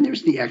 Then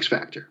there's the X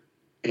factor,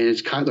 and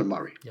it's Kyler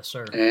Murray. Yes,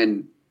 sir.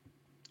 And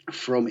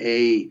from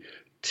a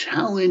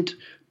talent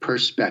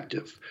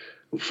perspective,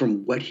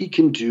 from what he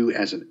can do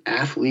as an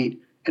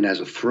athlete and as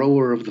a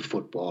thrower of the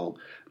football,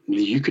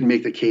 you can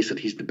make the case that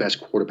he's the best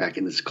quarterback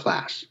in this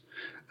class.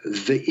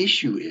 The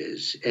issue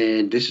is,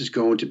 and this is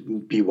going to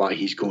be why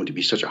he's going to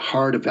be such a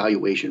hard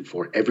evaluation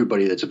for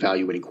everybody that's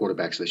evaluating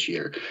quarterbacks this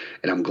year,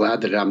 and I'm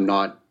glad that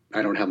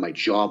I don't have my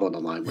job on the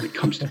line when it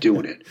comes to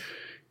doing it,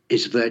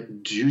 is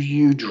that do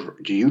you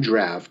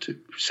draft,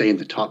 say in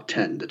the top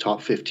 10, the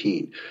top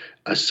 15,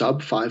 a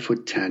sub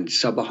 5'10",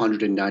 sub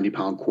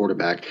 190-pound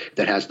quarterback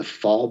that has the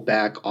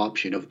fallback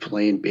option of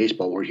playing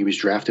baseball where he was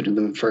drafted in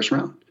the first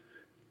round?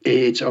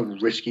 It's a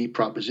risky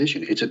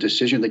proposition. It's a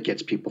decision that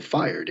gets people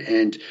fired.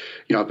 And,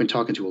 I've been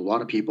talking to a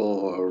lot of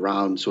people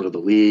around sort of the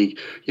league,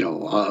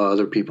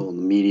 other people in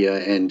the media.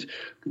 And,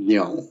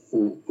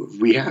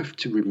 we have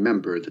to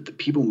remember that the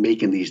people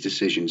making these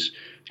decisions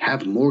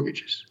have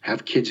mortgages,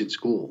 have kids in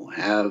school,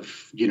 have,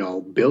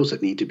 bills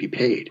that need to be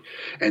paid.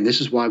 And this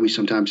is why we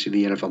sometimes see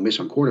the NFL miss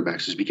on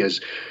quarterbacks, is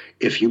because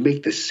if you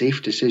make the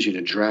safe decision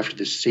and draft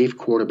the safe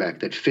quarterback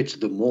that fits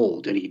the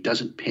mold and he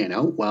doesn't pan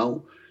out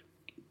well,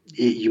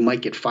 you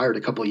might get fired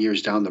a couple of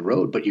years down the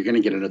road, but you're going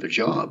to get another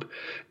job.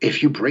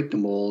 If you break the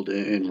mold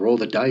and roll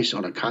the dice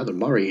on a Kyler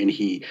Murray and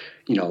he,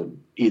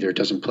 either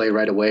doesn't play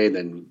right away,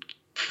 then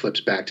flips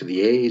back to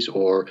the A's,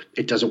 or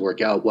it doesn't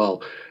work out,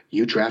 well,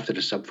 you drafted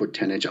a sub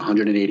 10-inch,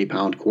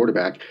 180-pound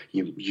quarterback.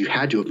 You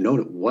had to have known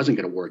it wasn't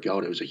going to work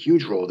out. It was a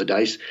huge roll of the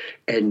dice.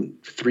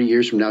 And 3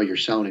 years from now, you're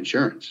selling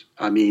insurance.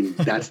 I mean,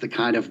 that's the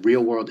kind of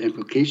real-world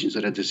implications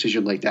that a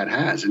decision like that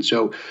has. And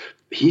so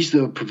he's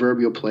the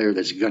proverbial player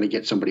that's going to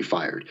get somebody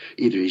fired.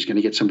 Either he's going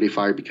to get somebody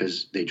fired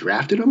because they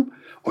drafted him,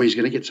 or he's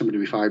going to get somebody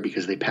to be fired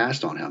because they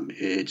passed on him.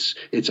 It's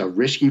a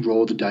risky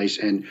roll of the dice.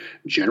 And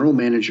general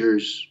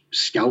managers,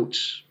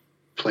 scouts,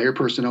 player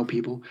personnel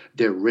people,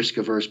 they're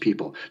risk-averse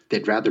people.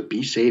 They'd rather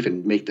be safe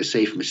and make the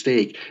safe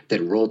mistake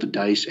than roll the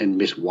dice and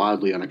miss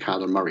wildly on a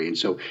Kyler Murray. And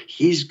so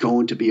he's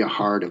going to be a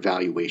hard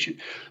evaluation.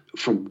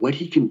 From what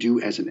he can do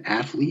as an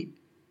athlete,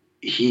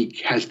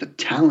 he has the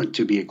talent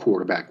to be a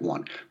quarterback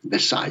one. The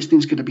size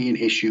thing's going to be an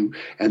issue.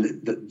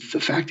 And the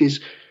fact is,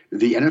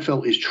 the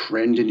NFL is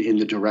trending in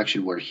the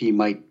direction where he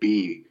might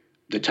be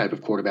the type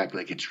of quarterback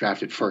that gets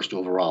drafted first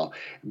overall,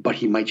 but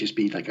he might just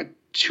be like a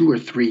 2 or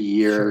 3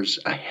 years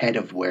ahead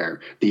of where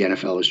the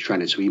NFL is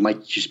trending. So he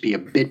might just be a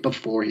bit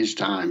before his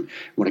time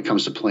when it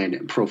comes to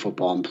playing pro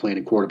football and playing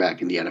a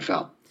quarterback in the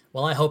NFL.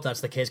 Well, I hope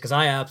that's the case because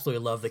I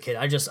absolutely love the kid.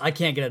 I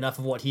can't get enough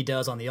of what he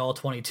does on the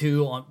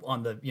All-22,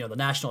 on the the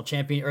national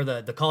champion or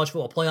the college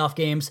football playoff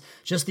games.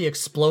 Just the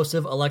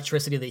explosive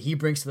electricity that he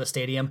brings to the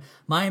stadium.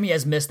 Miami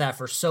has missed that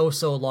for so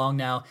long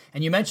now.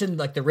 And you mentioned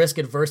like the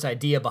risk-adverse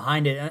idea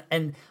behind it,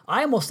 and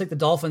I almost think the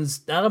Dolphins,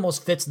 that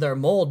almost fits their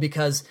mold,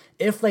 because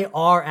if they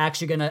are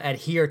actually going to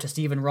adhere to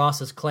Stephen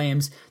Ross's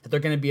claims that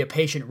they're going to be a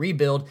patient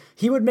rebuild,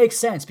 he would make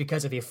sense,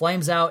 because if he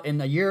flames out in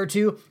a year or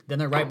two, then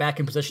they're right back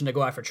in position to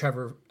go after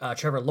Trevor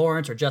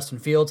Lawrence or Justin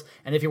Fields.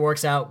 And if he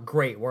works out,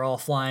 great. We're all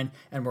flying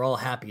and we're all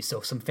happy.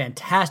 So some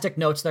fantastic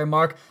notes there,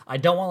 Mark. I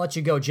don't want to let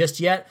you go just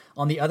yet.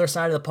 On the other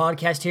side of the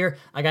podcast here,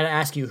 I got to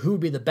ask you, who would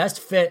be the best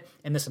fit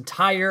in this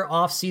entire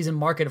offseason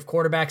market of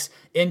quarterbacks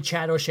in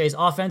Chad O'Shea's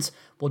offense?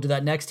 We'll do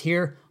that next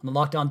here on the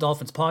Locked On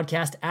Dolphins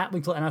podcast, at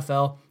Wingfield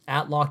NFL,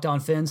 at Locked On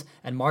Fins,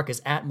 and Mark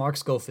is at Mark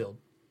Schofield.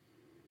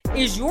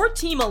 Is your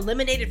team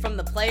eliminated from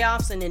the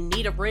playoffs and in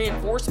need of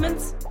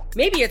reinforcements?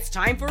 Maybe it's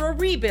time for a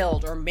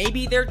rebuild, or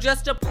maybe they're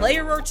just a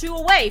player or two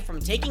away from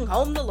taking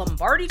home the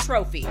Lombardi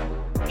Trophy.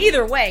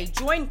 Either way,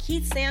 join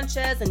Keith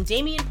Sanchez and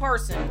Damian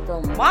Parson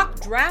for Mock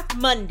Draft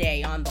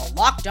Monday on the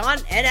Locked On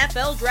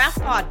NFL Draft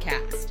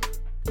Podcast.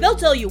 They'll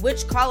tell you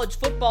which college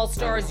football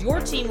stars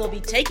your team will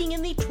be taking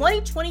in the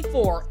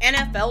 2024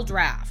 NFL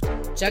Draft.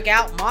 Check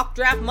out Mock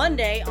Draft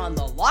Monday on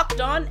the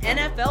Locked On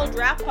NFL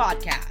Draft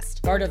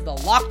Podcast, part of the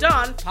Locked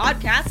On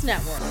Podcast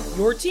Network,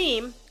 your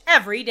team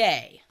every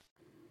day.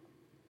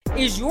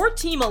 Is your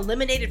team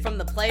eliminated from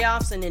the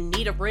playoffs and in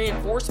need of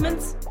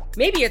reinforcements?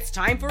 Maybe it's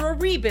time for a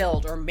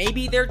rebuild, or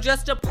maybe they're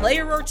just a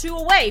player or two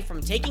away from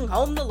taking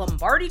home the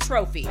Lombardi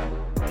Trophy.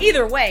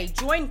 Either way,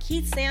 join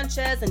Keith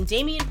Sanchez and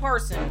Damian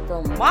Parson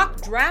for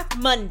Mock Draft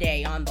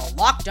Monday on the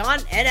Locked On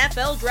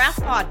NFL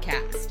Draft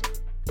Podcast.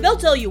 They'll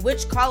tell you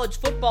which college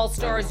football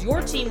stars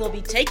your team will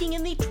be taking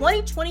in the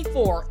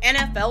 2024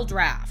 NFL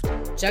Draft.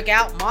 Check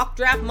out Mock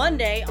Draft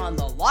Monday on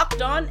the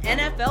Locked On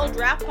NFL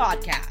Draft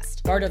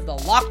Podcast, part of the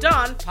Locked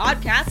On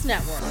Podcast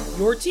Network,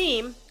 your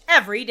team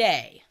every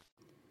day.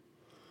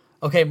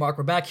 Okay, Mark,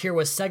 we're back here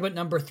with segment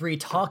number 3,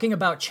 talking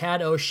about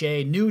Chad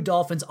O'Shea, new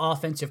Dolphins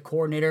offensive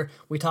coordinator.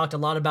 We talked a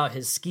lot about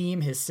his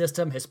scheme, his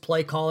system, his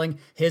play calling,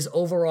 his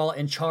overall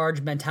in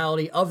charge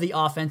mentality of the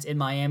offense in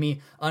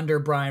Miami under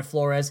Brian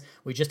Flores.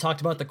 We just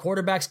talked about the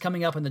quarterbacks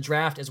coming up in the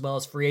draft as well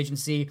as free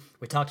agency.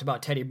 We talked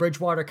about Teddy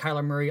Bridgewater,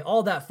 Kyler Murray,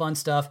 all that fun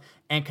stuff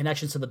and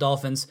connections to the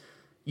Dolphins.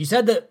 You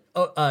said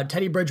that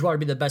Teddy Bridgewater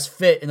would be the best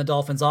fit in the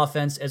Dolphins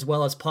offense as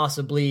well as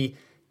possibly...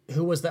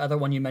 Who was the other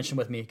one you mentioned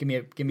with me? Give me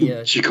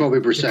a Jacoby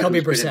Brissett.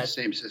 Jacoby Brissett. Been in the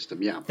same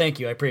system, yeah. Thank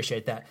you, I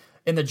appreciate that.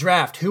 In the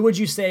draft, who would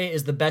you say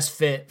is the best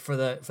fit for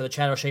the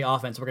Chad O'Shea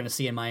offense we're going to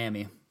see in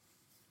Miami?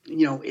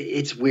 You know,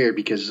 it's weird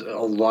because a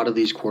lot of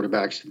these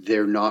quarterbacks,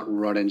 they're not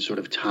running sort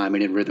of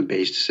timing and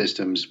rhythm-based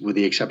systems, with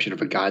the exception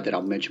of a guy that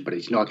I'll mention, but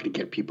he's not going to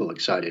get people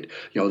excited.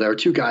 You know, there are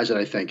two guys that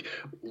I think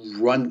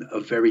run a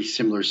very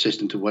similar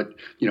system to what,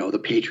 you know, the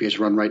Patriots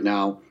run right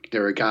now.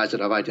 There are guys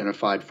that I've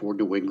identified for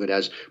New England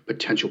as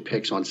potential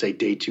picks on, say,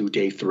 day 2,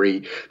 day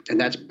 3, and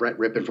that's Brett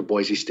Rippon from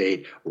Boise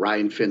State,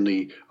 Ryan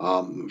Finley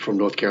from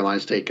North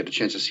Carolina State. Got a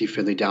chance to see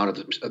Finley down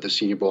at the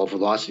Senior Bowl.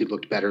 Velocity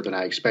looked better than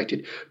I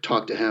expected.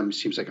 Talked to him,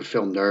 seems like a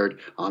film nerd,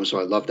 so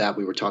I love that.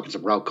 We were talking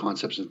some route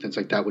concepts and things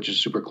like that, which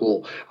is super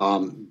cool.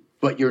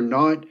 But you're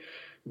not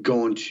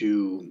going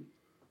to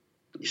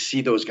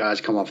see those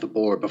guys come off the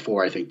board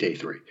before, I think, day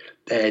 3.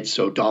 And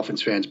so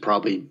Dolphins fans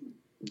probably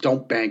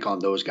don't bank on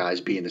those guys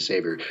being the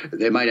savior.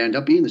 They might end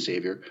up being the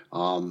savior,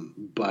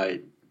 but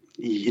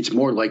it's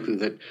more likely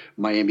that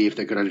Miami, if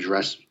they're going to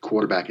address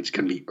quarterback, it's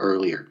going to be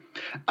earlier.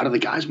 Out of the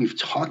guys we've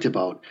talked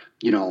about,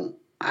 you know,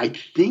 I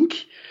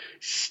think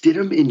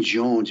Stidham and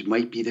Jones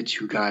might be the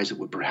two guys that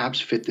would perhaps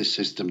fit this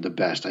system the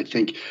best. I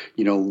think,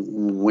 you know,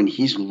 when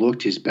he's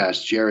looked his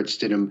best, Jarrett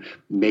Stidham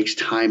makes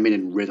timing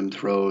and rhythm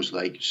throws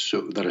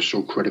that are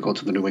so critical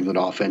to the New England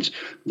offense.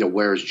 You know,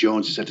 whereas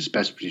Jones is at his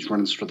best, but he's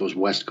running for those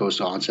West Coast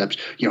concepts.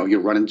 You know, you're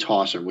running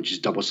tosser, which is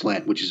double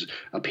slant, which is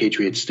a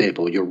Patriots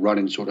staple. You're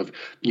running sort of,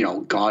 you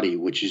know, Gotti,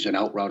 which is an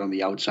out route on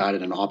the outside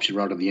and an option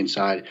route on the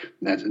inside.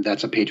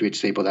 That's a Patriots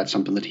staple. That's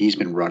something that he's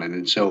been running.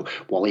 And so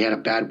while he had a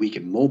bad week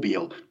in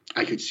Mobile,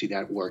 I could see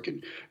that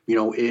working. You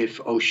know, if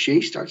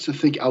O'Shea starts to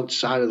think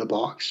outside of the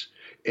box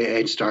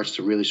and starts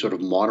to really sort of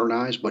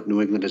modernize what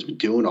New England has been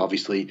doing,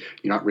 obviously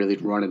you're not really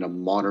running a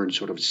modern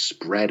sort of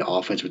spread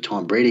offense with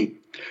Tom Brady.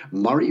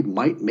 Murray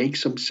might make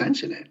some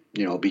sense in it,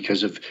 you know,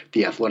 because of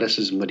the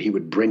athleticism that he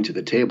would bring to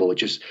the table. It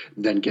just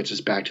then gets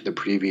us back to the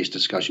previous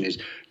discussion is,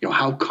 you know,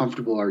 how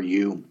comfortable are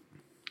you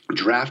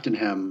drafting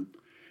him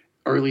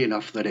early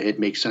enough that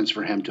it makes sense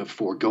for him to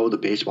forego the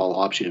baseball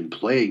option and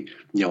play,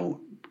 you know,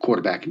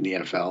 quarterback in the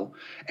NFL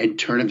and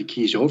turning the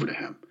keys over to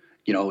him.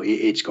 You know,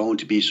 it's going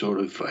to be sort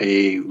of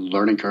a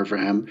learning curve for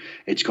him.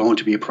 It's going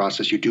to be a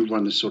process. You do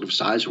run this sort of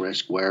size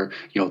risk where,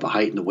 you know, the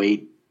height and the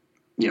weight,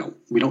 you know,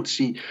 we don't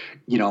see,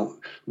 you know,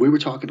 we were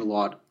talking a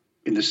lot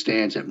in the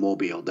stands at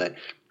Mobile that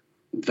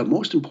the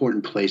most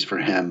important place for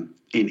him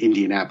in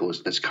Indianapolis,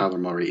 that's Kyler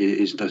Murray,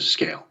 is the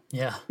scale.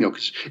 Yeah. You know,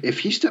 because if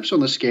he steps on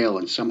the scale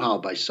and somehow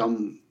by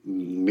some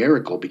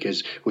miracle,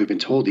 because we've been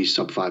told he's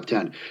sub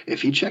 5'10",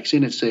 if he checks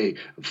in at, say,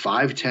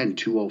 5'10",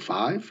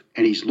 205,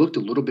 and he's looked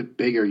a little bit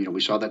bigger, you know,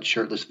 we saw that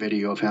shirtless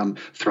video of him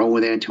throwing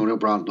with Antonio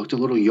Brown, looked a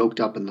little yoked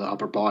up in the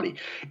upper body.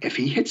 If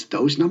he hits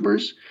those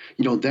numbers,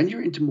 you know, then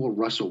you're into more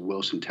Russell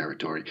Wilson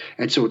territory.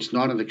 And so it's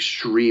not an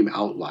extreme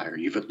outlier.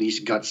 You've at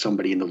least got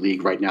somebody in the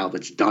league right now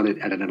that's done it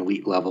at an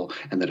elite level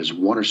and that has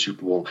won a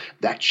Super Bowl.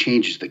 That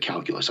changes the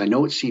calculus. I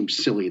know it seems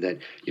silly that,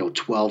 you know,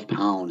 12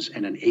 pounds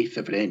and an eighth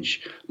of an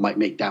inch might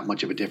make that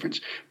much of a difference.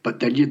 But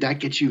then that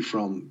gets you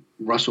from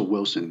Russell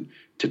Wilson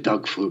to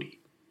Doug Flutie,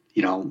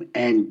 you know,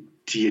 and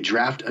do you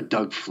draft a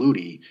Doug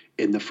Flutie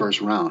in the first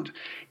round?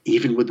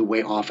 Even with the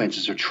way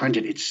offenses are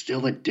trending, it's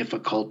still a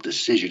difficult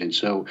decision. And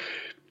so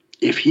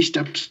if he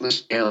steps on the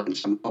scale and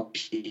somehow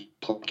he's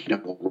plucking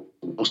up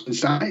Wilson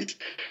size,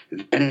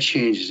 then it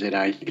changes it.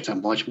 I think it's a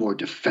much more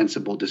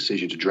defensible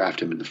decision to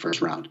draft him in the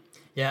first round.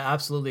 Yeah,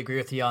 absolutely agree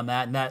with you on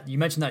that. And that you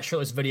mentioned that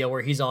shirtless video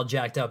where he's all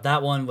jacked up.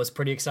 That one was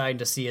pretty exciting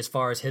to see as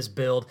far as his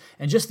build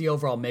and just the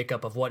overall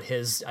makeup of what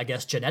his, I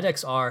guess,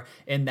 genetics are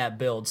in that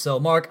build. So,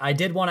 Mark, I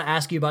did want to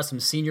ask you about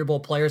some Senior Bowl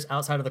players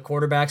outside of the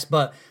quarterbacks,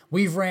 but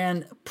we've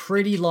ran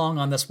pretty long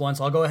on this one,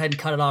 so I'll go ahead and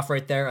cut it off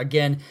right there.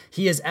 Again,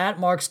 he is at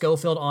Mark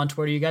Schofield on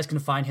Twitter. You guys can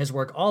find his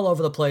work all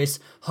over the place,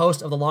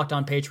 host of the Locked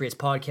On Patriots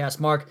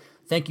podcast. Mark,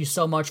 thank you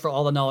so much for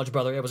all the knowledge,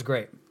 brother. It was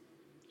great.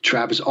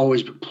 Travis,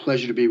 always a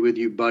pleasure to be with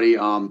you, buddy.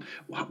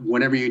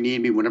 Whenever you need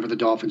me, whenever the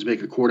Dolphins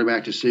make a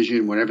quarterback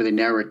decision, whenever they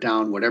narrow it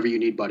down, whatever you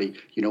need, buddy,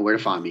 you know where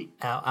to find me.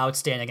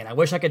 Outstanding. And I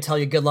wish I could tell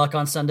you good luck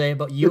on Sunday,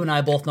 but you and I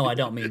both know I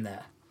don't mean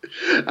that.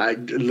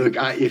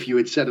 If you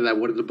had said it, I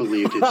wouldn't have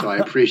believed it. So I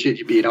appreciate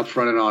you being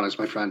upfront and honest,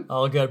 my friend.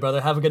 All good,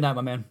 brother. Have a good night,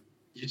 my man.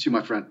 You too,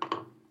 my friend.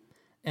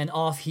 And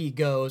off he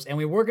goes. And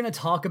we were going to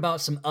talk about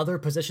some other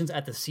positions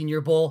at the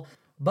Senior Bowl,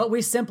 but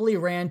we simply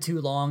ran too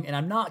long, and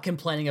I'm not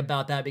complaining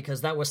about that because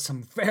that was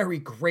some very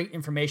great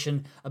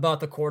information about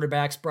the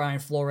quarterbacks, Brian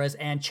Flores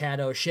and Chad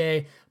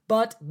O'Shea.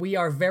 but we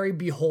are very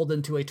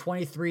beholden to a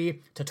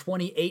 23 to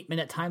 28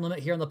 minute time limit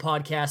here on the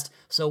podcast.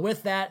 So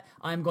with that,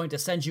 I'm going to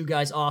send you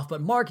guys off.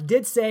 But Mark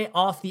did say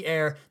off the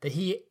air that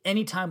he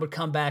anytime would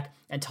come back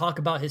and talk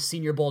about his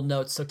Senior Bowl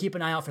notes. So keep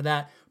an eye out for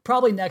that.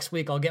 Probably next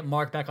week, I'll get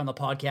Mark back on the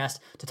podcast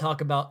to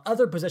talk about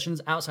other positions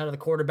outside of the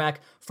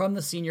quarterback from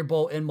the Senior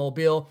Bowl in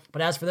Mobile.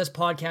 But as for this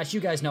podcast, you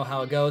guys know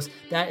how it goes.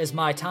 That is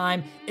my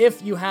time.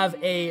 If you have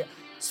a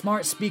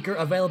smart speaker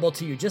available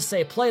to you, just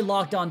say play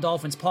Locked On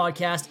Dolphins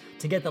podcast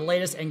to get the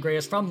latest and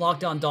greatest from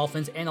Locked On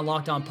Dolphins and the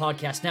Locked On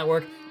Podcast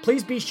Network.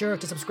 Please be sure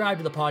to subscribe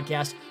to the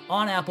podcast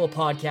on Apple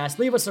Podcasts.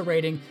 Leave us a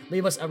rating,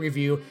 leave us a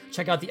review.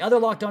 Check out the other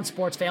Locked On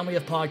Sports family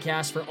of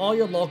podcasts for all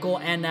your local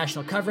and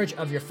national coverage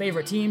of your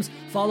favorite teams.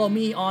 Follow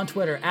me on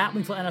Twitter at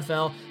Wingfield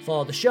NFL.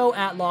 Follow the show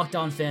at Locked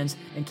On Fins,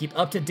 and keep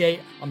up to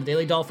date on the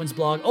Daily Dolphins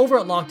blog over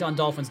at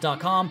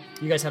LockedOnDolphins.com.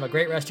 You guys have a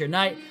great rest of your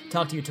night.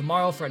 Talk to you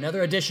tomorrow for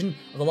another edition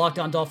of the Locked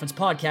On Dolphins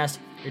podcast,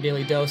 your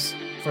daily dose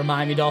for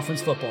Miami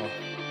Dolphins football.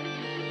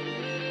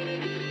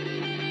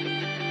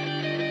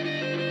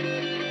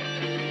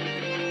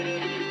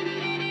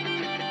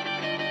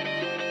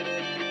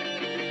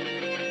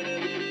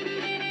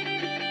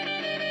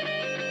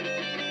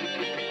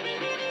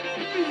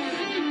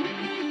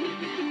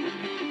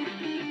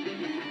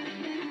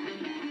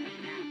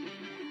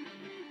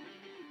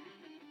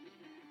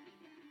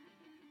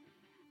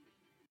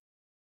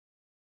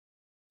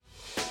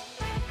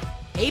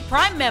 Hey,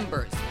 Prime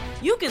members,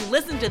 you can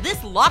listen to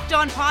this Locked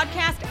On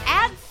podcast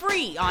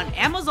ad-free on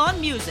Amazon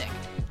Music.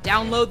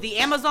 Download the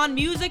Amazon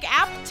Music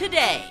app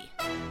today.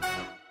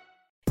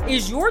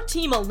 Is your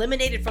team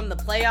eliminated from the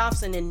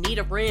playoffs and in need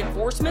of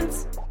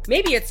reinforcements?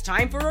 Maybe it's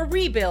time for a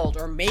rebuild,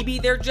 or maybe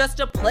they're just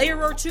a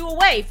player or two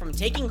away from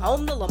taking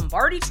home the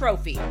Lombardi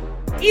Trophy.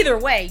 Either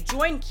way,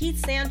 join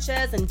Keith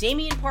Sanchez and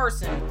Damian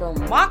Parson for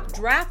Mock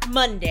Draft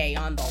Monday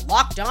on the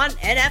Locked On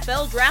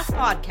NFL Draft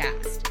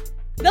Podcast.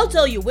 They'll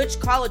tell you which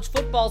college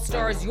football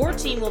stars your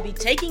team will be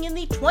taking in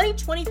the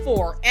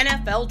 2024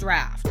 NFL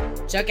Draft.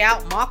 Check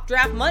out Mock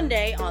Draft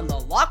Monday on the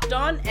Locked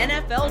On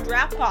NFL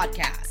Draft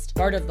Podcast,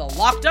 part of the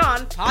Locked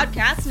On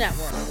Podcast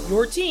Network,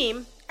 your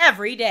team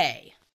every day.